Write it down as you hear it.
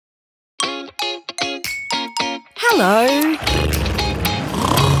Hello.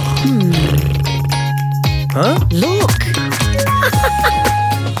 Huh? Look.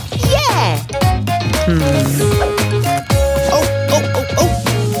 Yeah.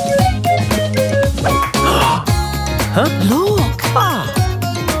 Huh? Look.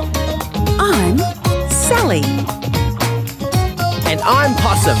 I'm Sally. And I'm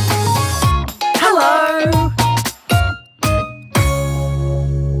Possum. Hello.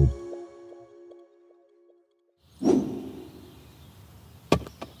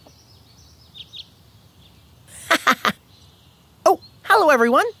 Oh, hello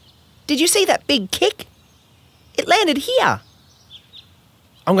everyone. Did you see that big kick? It landed here.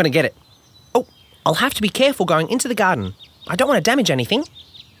 I'm going to get it. Oh, I'll have to be careful going into the garden. I don't want to damage anything.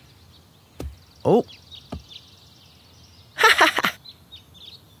 Oh.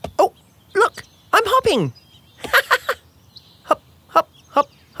 Oh, look, I'm hopping. Hop, hop, hop,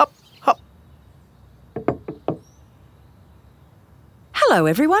 hop, hop. Hello,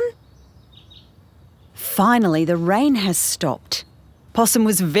 everyone. Finally, the rain has stopped. Possum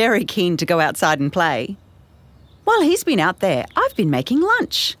was very keen to go outside and play. While he's been out there, I've been making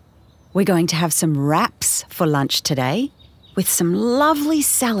lunch. We're going to have some wraps for lunch today, with some lovely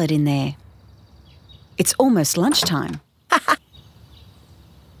salad in there. It's almost lunchtime.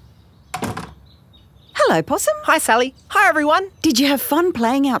 Hello, Possum. Hi, Sally. Hi, everyone. Did you have fun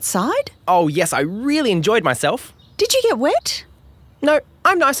playing outside? Oh, yes, I really enjoyed myself. Did you get wet? No,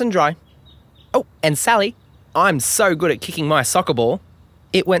 I'm nice and dry. Oh, and Sally, I'm so good at kicking my soccer ball.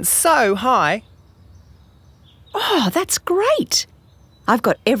 It went so high. Oh, that's great. I've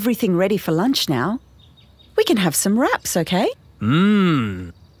got everything ready for lunch now. We can have some wraps, okay?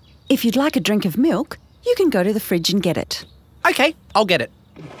 Mmm. If you'd like a drink of milk, you can go to the fridge and get it. Okay, I'll get it.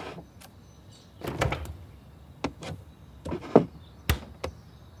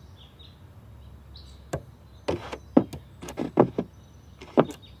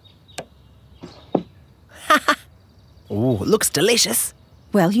 Ooh, it looks delicious.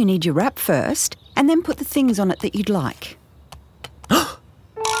 Well, you need your wrap first, and then put the things on it that you'd like. Huh?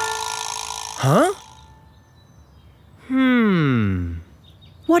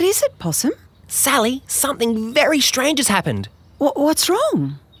 What is it, Possum? Sally, something very strange has happened. What's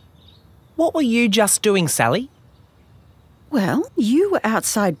wrong? What were you just doing, Sally? Well, you were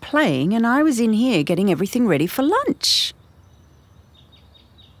outside playing, and I was in here getting everything ready for lunch.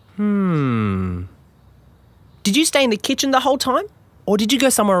 Did you stay in the kitchen the whole time? Or did you go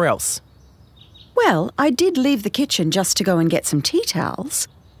somewhere else? Well, I did leave the kitchen just to go and get some tea towels,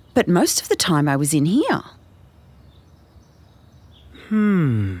 but most of the time I was in here.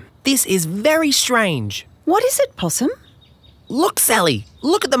 This is very strange. What is it, Possum? Look, Sally.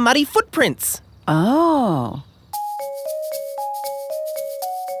 Look at the muddy footprints. Oh.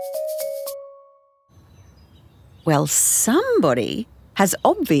 Well, somebody has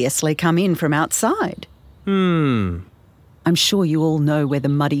obviously come in from outside. I'm sure you all know where the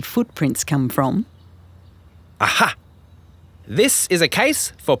muddy footprints come from. Aha! This is a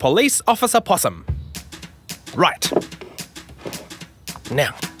case for Police Officer Possum. Right.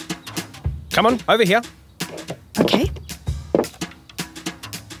 Now, come on, over here. Okay.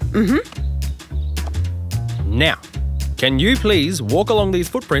 Now, can you please walk along these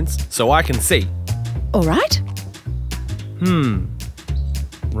footprints so I can see? All right.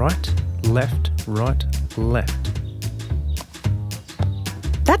 Right, left, right, left.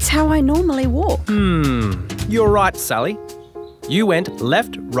 That's how I normally walk. You're right, Sally. You went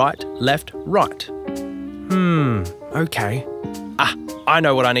left, right, right. Okay. I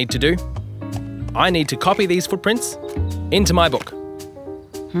know what I need to do. I need to copy these footprints into my book.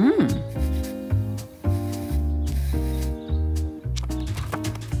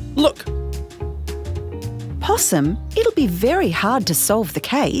 Look. Possum, it'll be very hard to solve the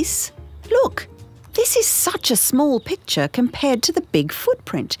case. Look, this is such a small picture compared to the big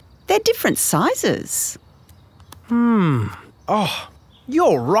footprint. They're different sizes. Oh,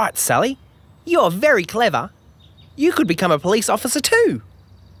 you're right, Sally. You're very clever. You could become a police officer too.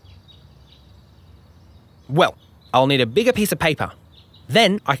 Well, I'll need a bigger piece of paper.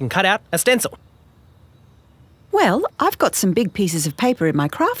 Then I can cut out a stencil. Well, I've got some big pieces of paper in my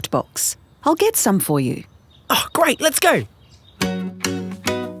craft box. I'll get some for you. Oh, great, let's go.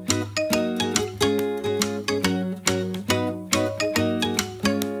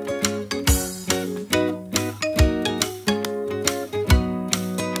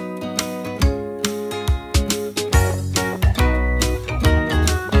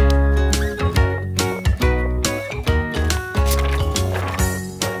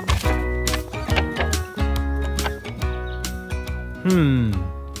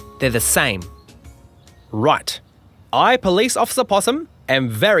 They're the same. Right. I, Police Officer Possum, am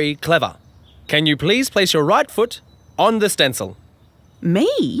very clever. Can you please place your right foot on the stencil?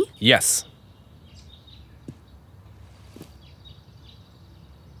 Me? Yes.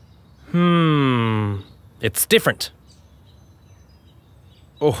 It's different.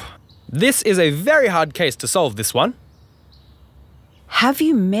 Oh, this is a very hard case to solve, this one. Have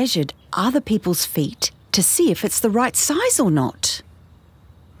you measured other people's feet to see if it's the right size or not?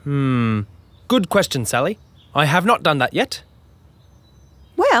 Good question, Sally. I have not done that yet.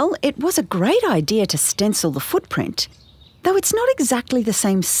 Well, it was a great idea to stencil the footprint, though it's not exactly the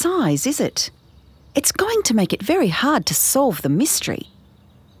same size, is it? It's going to make it very hard to solve the mystery.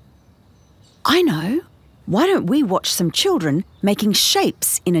 I know. Why don't we watch some children making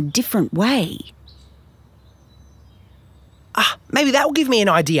shapes in a different way? Maybe that will give me an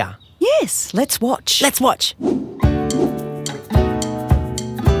idea. Yes, let's watch. Let's watch.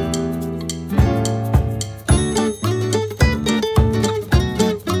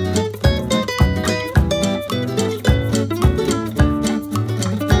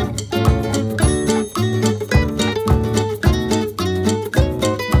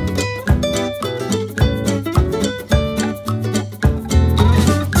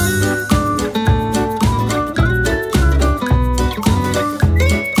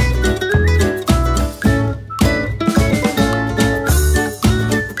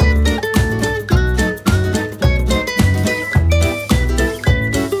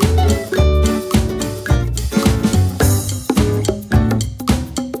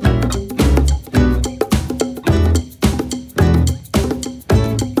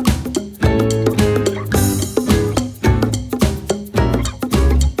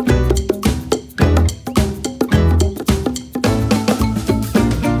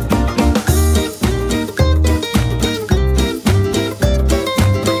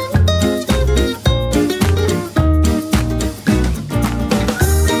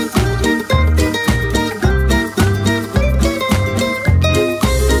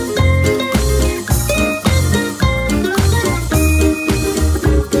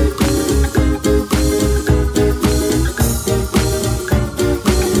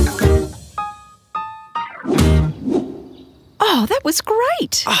 Oh, that was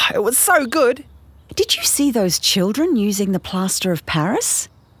great. It was so good. Did you see those children using the plaster of Paris?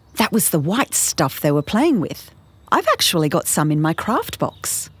 That was the white stuff they were playing with. I've actually got some in my craft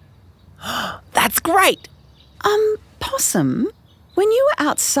box. That's great. Possum, when you were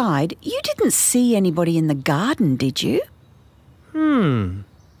outside, you didn't see anybody in the garden, did you?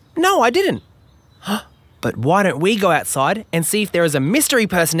 No, I didn't. But why don't we go outside and see if there is a mystery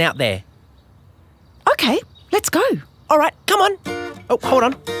person out there? Okay, let's go. All right, come on. Oh, hold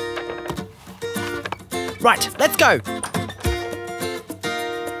on. Right, let's go.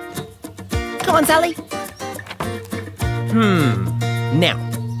 Come on, Sally. Now.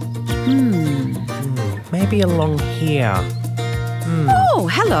 Maybe along here. Oh,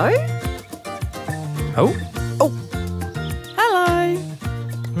 hello. Oh. Hello.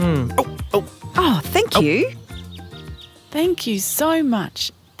 Oh, thank you. Thank you so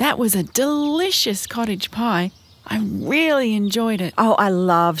much. That was a delicious cottage pie. I really enjoyed it. Oh, I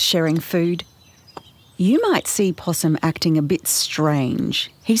love sharing food. You might see Possum acting a bit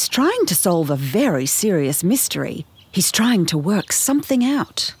strange. He's trying to solve a very serious mystery. He's trying to work something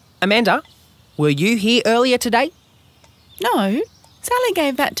out. Amanda, were you here earlier today? No, Sally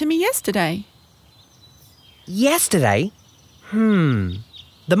gave that to me yesterday. Yesterday?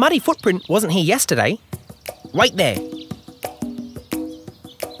 The muddy footprint wasn't here yesterday. Wait there.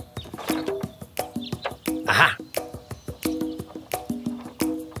 Aha.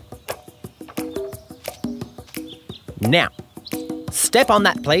 Now, step on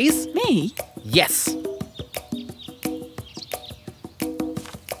that, please. Me? Yes.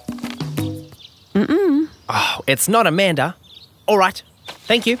 Oh, it's not Amanda. All right.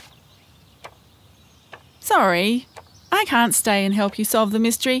 Thank you. Sorry. I can't stay and help you solve the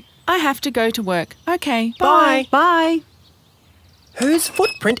mystery. I have to go to work. Okay, Bye. Bye. Whose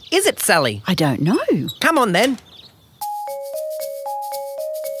footprint is it, Sally? I don't know. Come on then.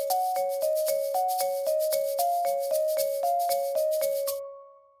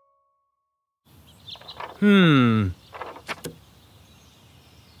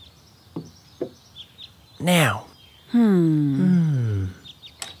 Now.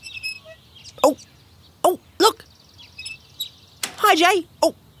 Oh, look. Hi, Jay.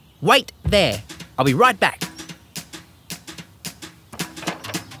 Oh, wait there. I'll be right back.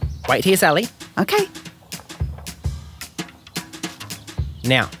 Wait here, Sally. Okay.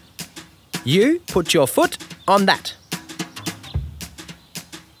 Now, you put your foot on that.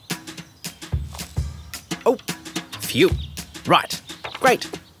 Phew. Right. Great.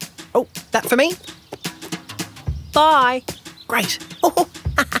 Oh, that for me? Bye. Great. Oh,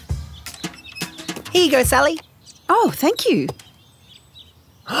 here you go, Sally. Oh, thank you.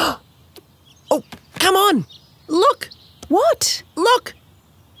 Oh, come on. Look. What? Look.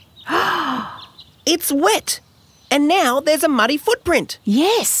 It's wet. And now there's a muddy footprint.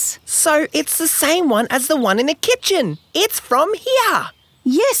 Yes. So it's the same one as the one in the kitchen. It's from here.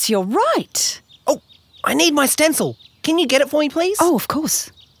 Yes, you're right. Oh, I need my stencil. Can you get it for me, please? Oh, of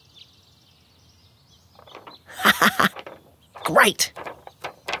course. Great.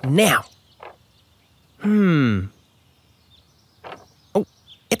 Now. Oh,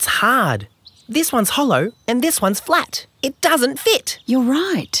 it's hard. This one's hollow and this one's flat. It doesn't fit. You're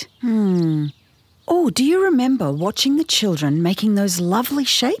right. Oh, do you remember watching the children making those lovely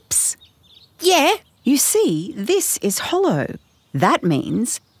shapes? Yeah. You see, this is hollow. That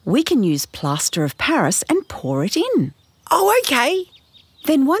means we can use plaster of Paris and pour it in. Oh, okay.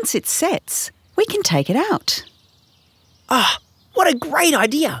 Then once it sets, we can take it out. Ah, what a great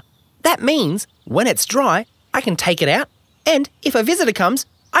idea. That means when it's dry, I can take it out, and if a visitor comes,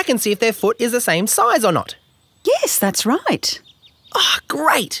 I can see if their foot is the same size or not. Yes, that's right. Ah,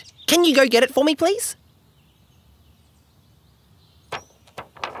 great. Can you go get it for me, please?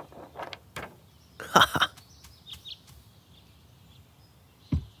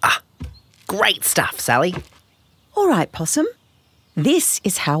 Great stuff, Sally. All right, Possum. This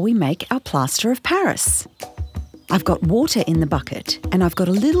is how we make our plaster of Paris. I've got water in the bucket and I've got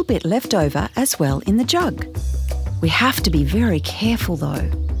a little bit left over as well in the jug. We have to be very careful though.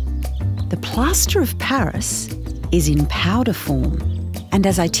 The plaster of Paris is in powder form, and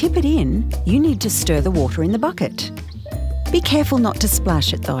as I tip it in, you need to stir the water in the bucket. Be careful not to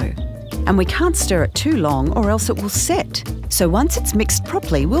splash it though, and we can't stir it too long or else it will set. So once it's mixed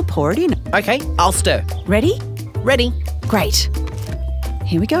properly, we'll pour it in. Okay, I'll stir. Ready? Ready. Great.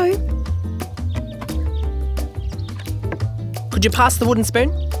 Here we go. Could you pass the wooden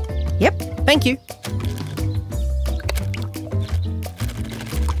spoon? Yep. Thank you.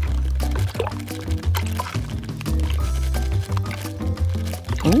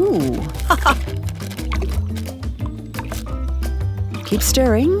 Ooh. Keep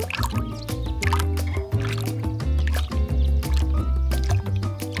stirring.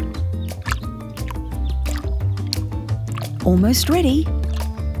 Almost ready.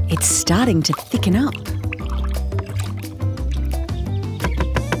 It's starting to thicken up.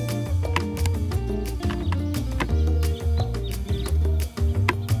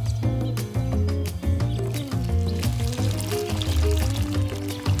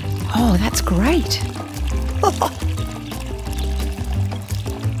 Oh, that's great.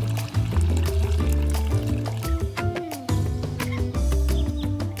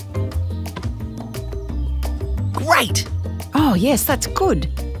 Great. Oh, yes, that's good.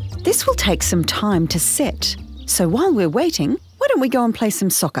 This will take some time to set. So while we're waiting, why don't we go and play some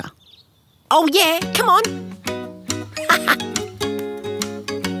soccer? Oh, yeah, come on.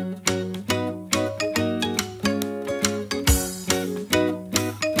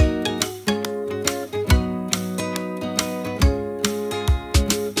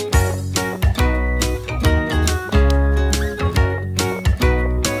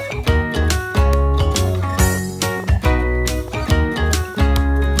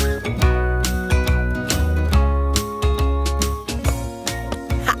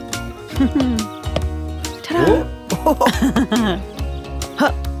 Ta-da!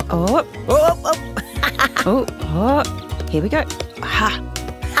 Oh, oh, oh, here we go. Ha!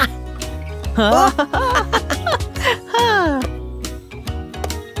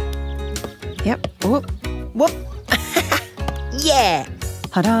 Yep. Whoop. Whoop. Yeah.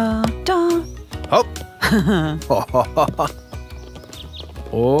 Ta-da! Da. Hop.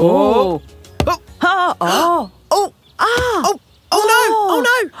 Oh. Oh. Oh. Oh. Oh. Oh. Ah. Oh. Oh, no. Oh,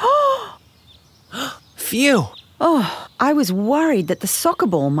 no. Phew. Oh, I was worried that the soccer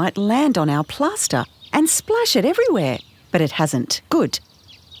ball might land on our plaster and splash it everywhere, but it hasn't. Good.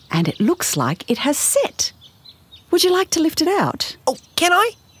 And it looks like it has set. Would you like to lift it out? Oh, can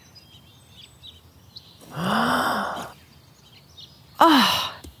I?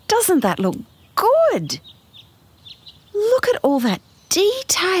 Oh, doesn't that look good? Look at all that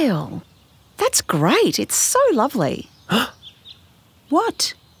detail. That's great. It's so lovely.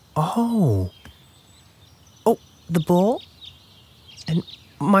 What? Oh. Oh, the ball? And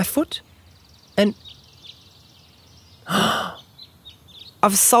my foot? And...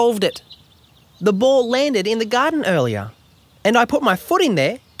 I've solved it. The ball landed in the garden earlier, and I put my foot in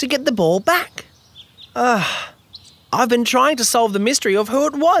there to get the ball back. I've been trying to solve the mystery of who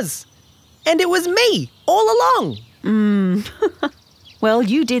it was, and it was me all along. Well,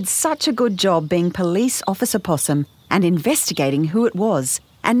 you did such a good job being Police Officer Possum and investigating who it was.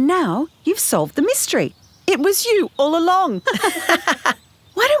 And now you've solved the mystery. It was you all along.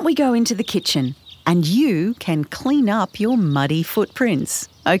 Why don't we go into the kitchen and you can clean up your muddy footprints,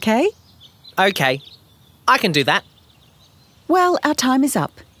 okay? Okay, I can do that. Well, our time is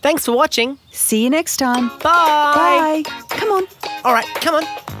up. Thanks for watching. See you next time. Bye. Bye. Come on. All right, come on.